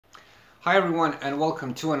Hi everyone, and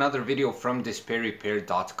welcome to another video from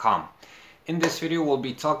DisplayRepair.com. In this video we'll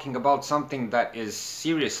be talking about something that is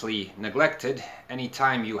seriously neglected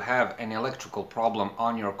anytime you have an electrical problem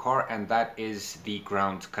on your car, and that is the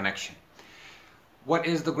ground connection. What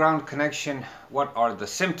is the ground connection? What are the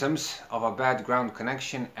symptoms of a bad ground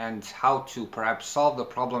connection, and how to perhaps solve the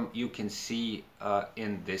problem you can see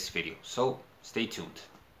in this video. So stay tuned.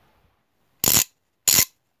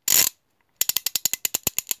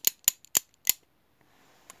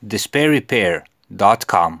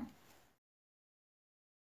 DisplayRepair.com.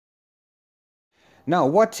 Now,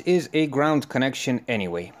 what is a ground connection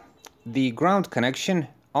anyway? The ground connection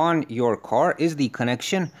on your car is the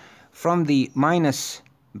connection from the minus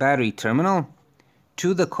battery terminal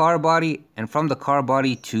to the car body and from the car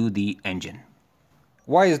body to the engine.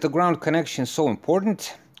 Why is the ground connection so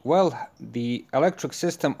important? Well, the electric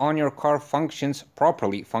system on your car functions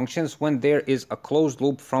when there is a closed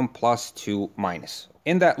loop from plus to minus.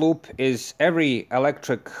 In that loop is every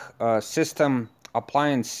electric system,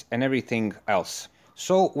 appliance, and everything else.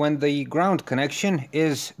 So when the ground connection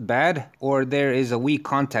is bad or there is a weak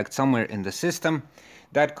contact somewhere in the system,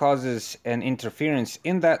 that causes an interference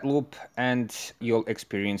in that loop and you'll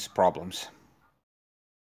experience problems.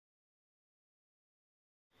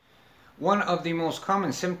 One of the most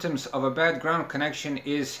common symptoms of a bad ground connection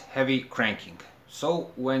is heavy cranking. So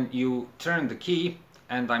when you turn the key,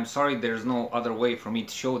 and I'm sorry there's no other way for me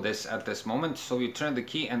to show this at this moment, so you turn the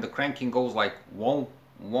key and the cranking goes like whoa,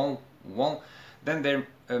 whoa, whoa, then there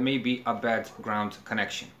may be a bad ground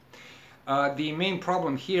connection. The main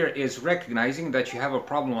problem here is recognizing that you have a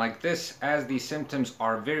problem like this, as the symptoms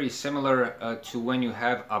are very similar to when you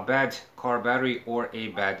have a bad car battery or a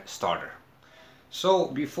bad starter. So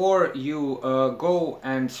before you go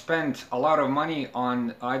and spend a lot of money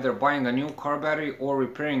on either buying a new car battery or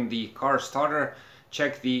repairing the car starter,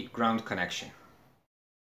 check the ground connection.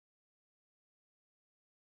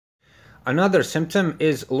 Another symptom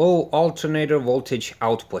is low alternator voltage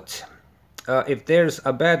output. If there's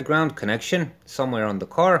a bad ground connection somewhere on the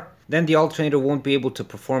car, then the alternator won't be able to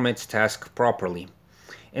perform its task properly.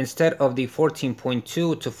 Instead of the 14.2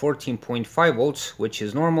 to 14.5 volts, which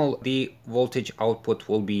is normal, the voltage output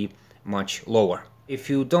will be much lower. If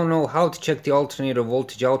you don't know how to check the alternator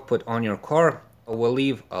voltage output on your car, I will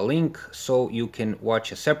leave a link so you can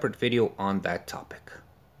watch a separate video on that topic.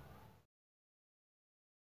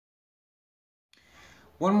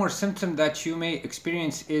 One more symptom that you may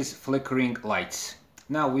experience is flickering lights.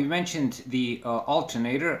 Now, we mentioned the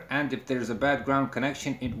alternator, and if there's a bad ground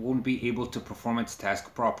connection, it won't be able to perform its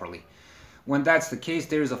task properly. When that's the case,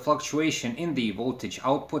 there is a fluctuation in the voltage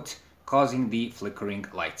output causing the flickering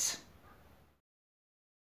lights.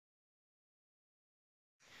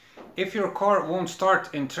 If your car won't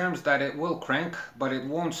start in terms that it will crank, but it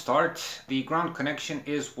won't start, the ground connection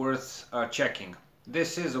is worth checking.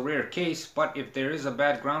 This is a rare case, but if there is a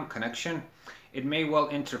bad ground connection, it may well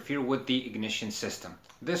interfere with the ignition system.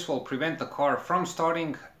 This will prevent the car from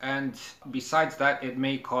starting, and besides that, it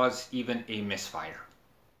may cause even a misfire.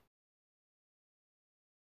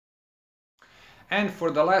 And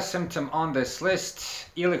for the last symptom on this list,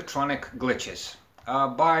 electronic glitches.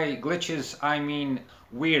 By glitches, I mean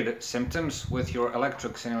weird symptoms with your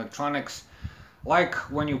electrics and electronics, like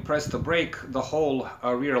when you press the brake, the whole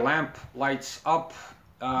rear lamp lights up,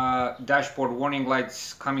 dashboard warning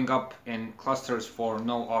lights coming up in clusters for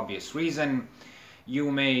no obvious reason.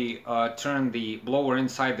 You may turn the blower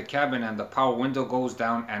inside the cabin and the power window goes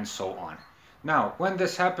down, and so on. Now, when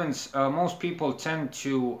this happens, most people tend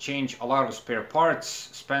to change a lot of spare parts,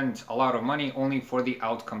 spend a lot of money only for the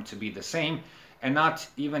outcome to be the same, and not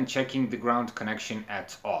even checking the ground connection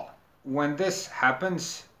at all. When this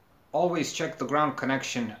happens, always check the ground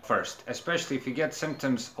connection first, especially if you get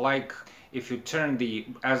symptoms like if you turn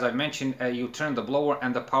as I mentioned, you turn the blower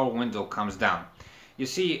and the power window comes down. You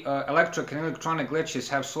see, electric and electronic glitches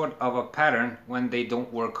have sort of a pattern when they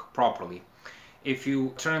don't work properly. If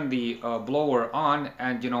you turn the blower on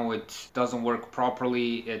and it doesn't work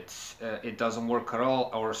properly, it doesn't work at all,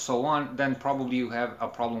 or so on, then probably you have a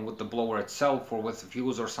problem with the blower itself or with the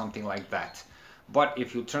fuse or something like that. But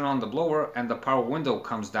if you turn on the blower and the power window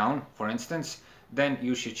comes down, for instance, then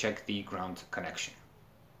you should check the ground connection.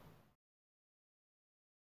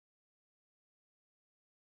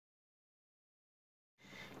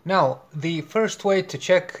 Now, the first way to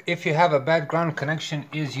check if you have a bad ground connection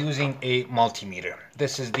is using a multimeter.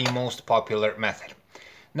 This is the most popular method.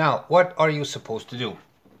 Now, what are you supposed to do?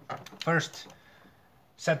 First,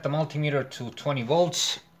 set the multimeter to 20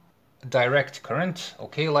 volts. Direct current,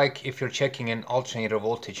 okay, like if you're checking an alternator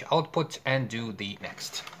voltage output, and do the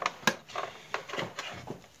next.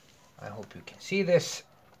 I hope hope you can see this.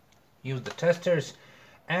 Use the testers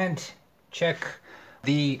and check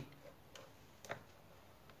the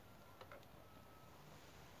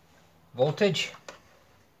voltage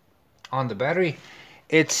on the battery.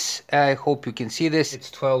 It's, I hope you can see this,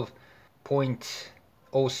 it's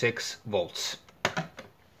 12.06 volts.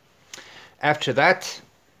 After that,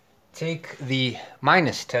 take the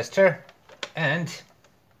minus tester and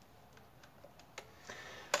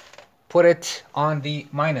put it on the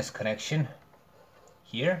minus connection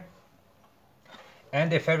here,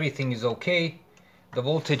 and if everything is okay, the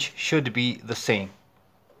voltage should be the same.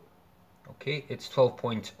 Okay, it's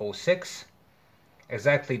 12.06,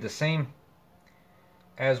 exactly the same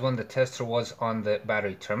as when the tester was on the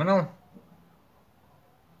battery terminal.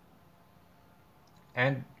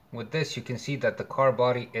 And with this you can see that the car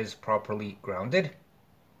body is properly grounded.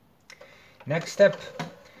 Next step,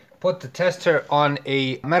 put the tester on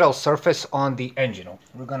a metal surface on the engine.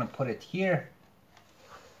 We're gonna put it here.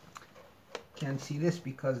 Can't see this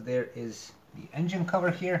because there is the engine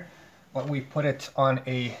cover here, but we put it on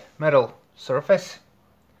a metal surface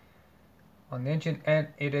on the engine, and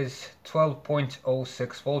it is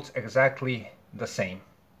 12.06 volts, exactly the same.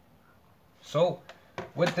 So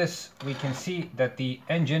with this we can see that the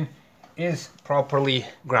engine is properly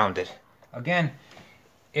grounded. Again,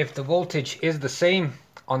 if the voltage is the same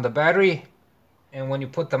on the battery, and when you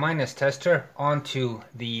put the minus tester onto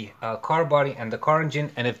the car body and the car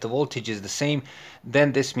engine, and if the voltage is the same,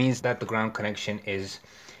 then this means that the ground connection is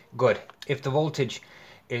good. If the voltage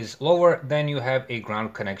is lower, then you have a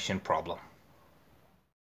ground connection problem.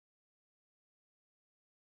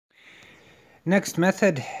 Next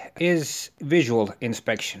method is visual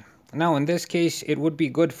inspection. Now in this case, it would be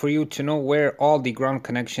good for you to know where all the ground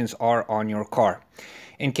connections are on your car.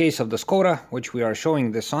 In case of the Skoda, which we are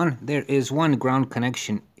showing this on, there is one ground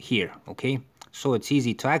connection here, okay? So it's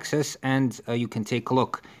easy to access, and you can take a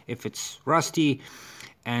look. If it's rusty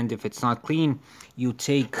and if it's not clean, you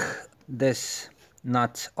take this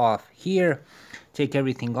nut off here, take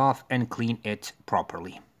everything off and clean it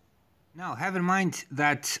properly. Now have in mind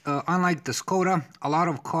that unlike the Skoda, a lot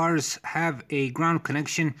of cars have a ground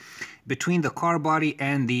connection between the car body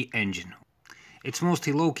and the engine. It's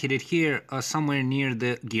mostly located here somewhere near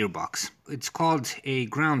the gearbox. It's called a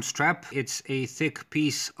ground strap. It's a thick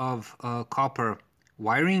piece of copper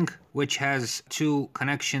wiring which has two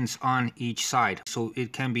connections on each side, so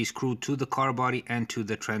it can be screwed to the car body and to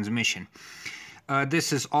the transmission.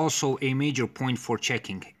 This is also a major point for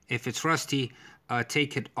checking. If it's rusty,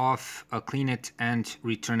 take it off, clean it and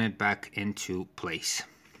return it back into place.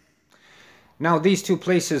 Now these two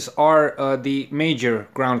places are the major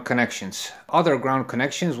ground connections. Other ground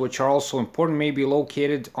connections which are also important may be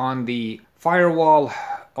located on the firewall,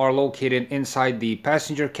 are located inside the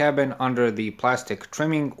passenger cabin under the plastic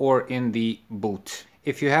trimming, or in the boot.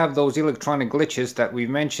 If you have those electronic glitches that we've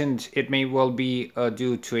mentioned, it may well be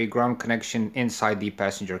due to a ground connection inside the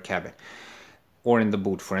passenger cabin or in the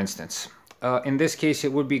boot, for instance. In this case,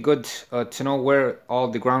 it would be good to know where all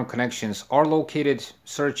the ground connections are located.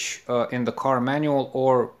 Search in the car manual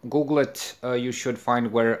or Google it. You should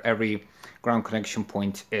find where every ground connection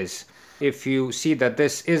point is. If you see that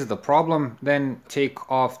this is the problem, then take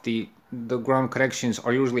off the ground connections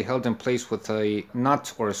are usually held in place with a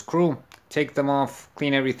nut or a screw. Take them off,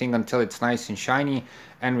 clean everything until it's nice and shiny,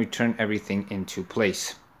 and return everything into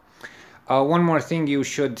place. One more thing you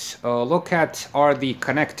should look at are the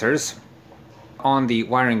connectors on the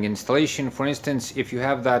wiring installation. For instance, if you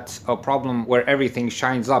have that problem where everything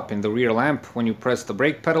shines up in the rear lamp when you press the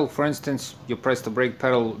brake pedal, for instance, you press the brake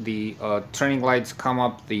pedal, the turning lights come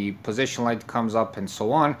up, the position light comes up, and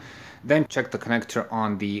so on, then check the connector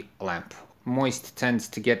on the lamp. Moist tends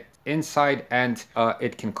to get inside, and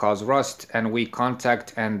it can cause rust and weak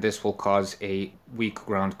contact, and this will cause a weak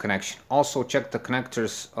ground connection. Also check the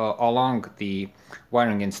connectors along the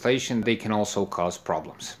wiring installation. They can also cause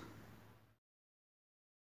problems.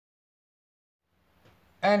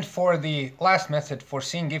 And for the last method for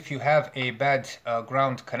seeing if you have a bad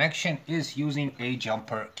ground connection is using a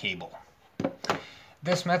jumper cable.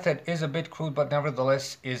 This method is a bit crude, but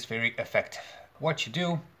nevertheless is very effective. What you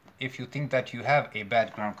do if you think that you have a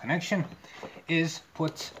bad ground connection is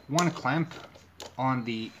put one clamp on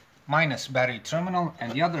the minus battery terminal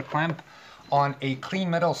and the other clamp on a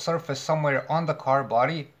clean metal surface somewhere on the car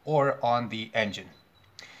body or on the engine.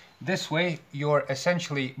 This way you're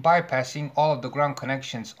essentially bypassing all of the ground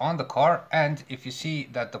connections on the car, and if you see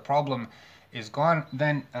that the problem is gone,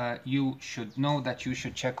 then you should know that you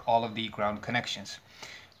should check all of the ground connections.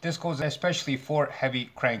 This goes especially for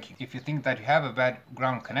heavy cranking. If you think that you have a bad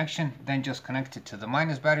ground connection, then just connect it to the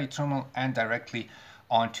minus battery terminal and directly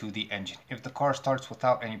onto the engine. If the car starts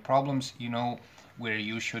without any problems, you know where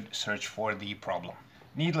you should search for the problem.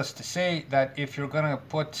 Needless to say that if you're gonna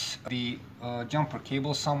put the jumper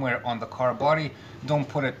cable somewhere on the car body, don't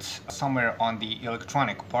put it somewhere on the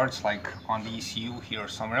electronic parts like on the ECU here or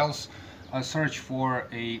somewhere else. Search for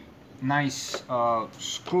a nice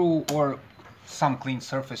screw or some clean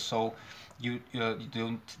surface so you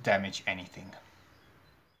don't damage anything.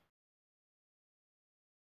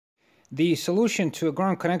 The solution to a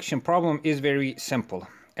ground connection problem is very simple.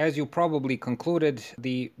 As you probably concluded,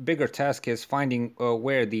 the bigger task is finding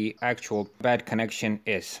where the actual bad connection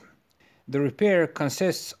is. The repair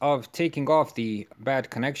consists of taking off the bad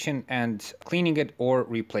connection and cleaning it or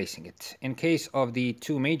replacing it. In case of the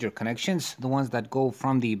two major connections, the ones that go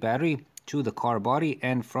from the battery to the car body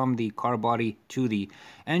and from the car body to the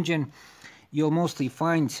engine, you'll mostly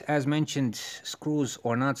find, as mentioned, screws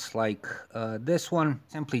or nuts like this one.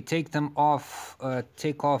 Simply take them off,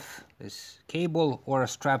 take off this cable or a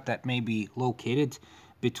strap that may be located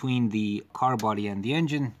between the car body and the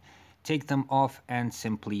engine. Take them off and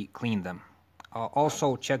simply clean them.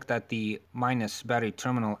 Also check that the minus battery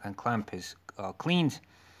terminal and clamp is cleaned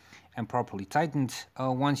and properly tightened.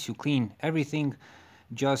 Once you clean everything,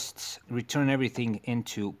 just return everything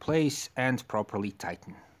into place and properly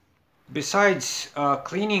tighten. Besides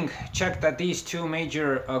cleaning, check that these two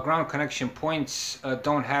major ground connection points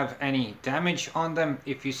don't have any damage on them.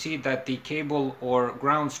 If you see that the cable or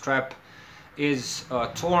ground strap is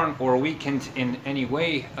torn or weakened in any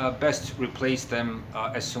way, best replace them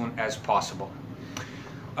as soon as possible.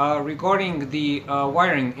 Regarding the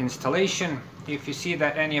wiring installation, if you see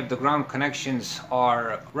that any of the ground connections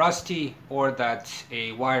are rusty or that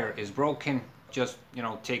a wire is broken, just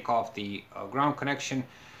take off the ground connection.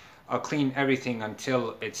 Clean everything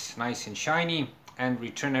until it's nice and shiny and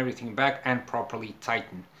return everything back and properly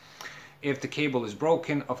tighten. If the cable is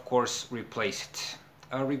broken, of course, replace it.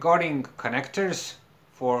 Regarding connectors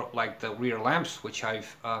for like the rear lamps, which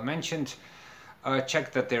I've mentioned,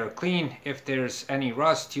 check that they're clean. If there's any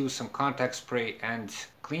rust, use some contact spray and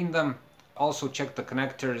clean them. Also check the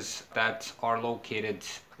connectors that are located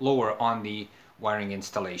lower on the wiring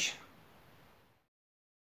installation.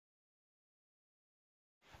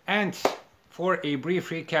 And for a brief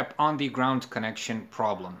recap on the ground connection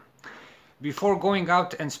problem. Before going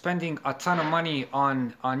out and spending a ton of money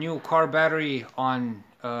on a new car battery, on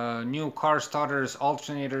new car starters,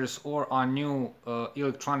 alternators, or on new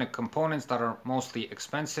electronic components that are mostly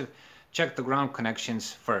expensive, check the ground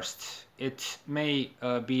connections first. It may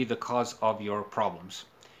be the cause of your problems.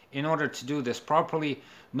 In order to do this properly,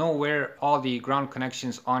 know where all the ground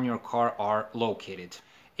connections on your car are located.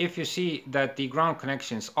 If you see that the ground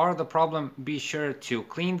connections are the problem, be sure to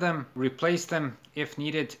clean them, replace them if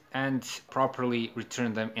needed, and properly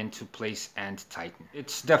return them into place and tighten.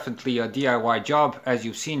 It's definitely a DIY job. As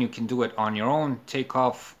you've seen, you can do it on your own. Take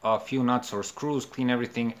off a few nuts or screws, clean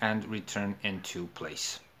everything, and return into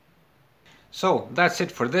place. So that's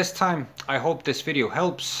it for this time. I hope this video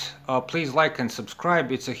helps. Please like and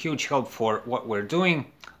subscribe. It's a huge help for what we're doing.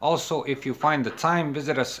 Also, if you find the time,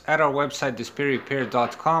 visit us at our website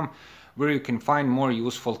dispairrepair.com, where you can find more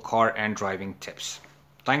useful car and driving tips.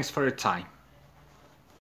 Thanks for your time.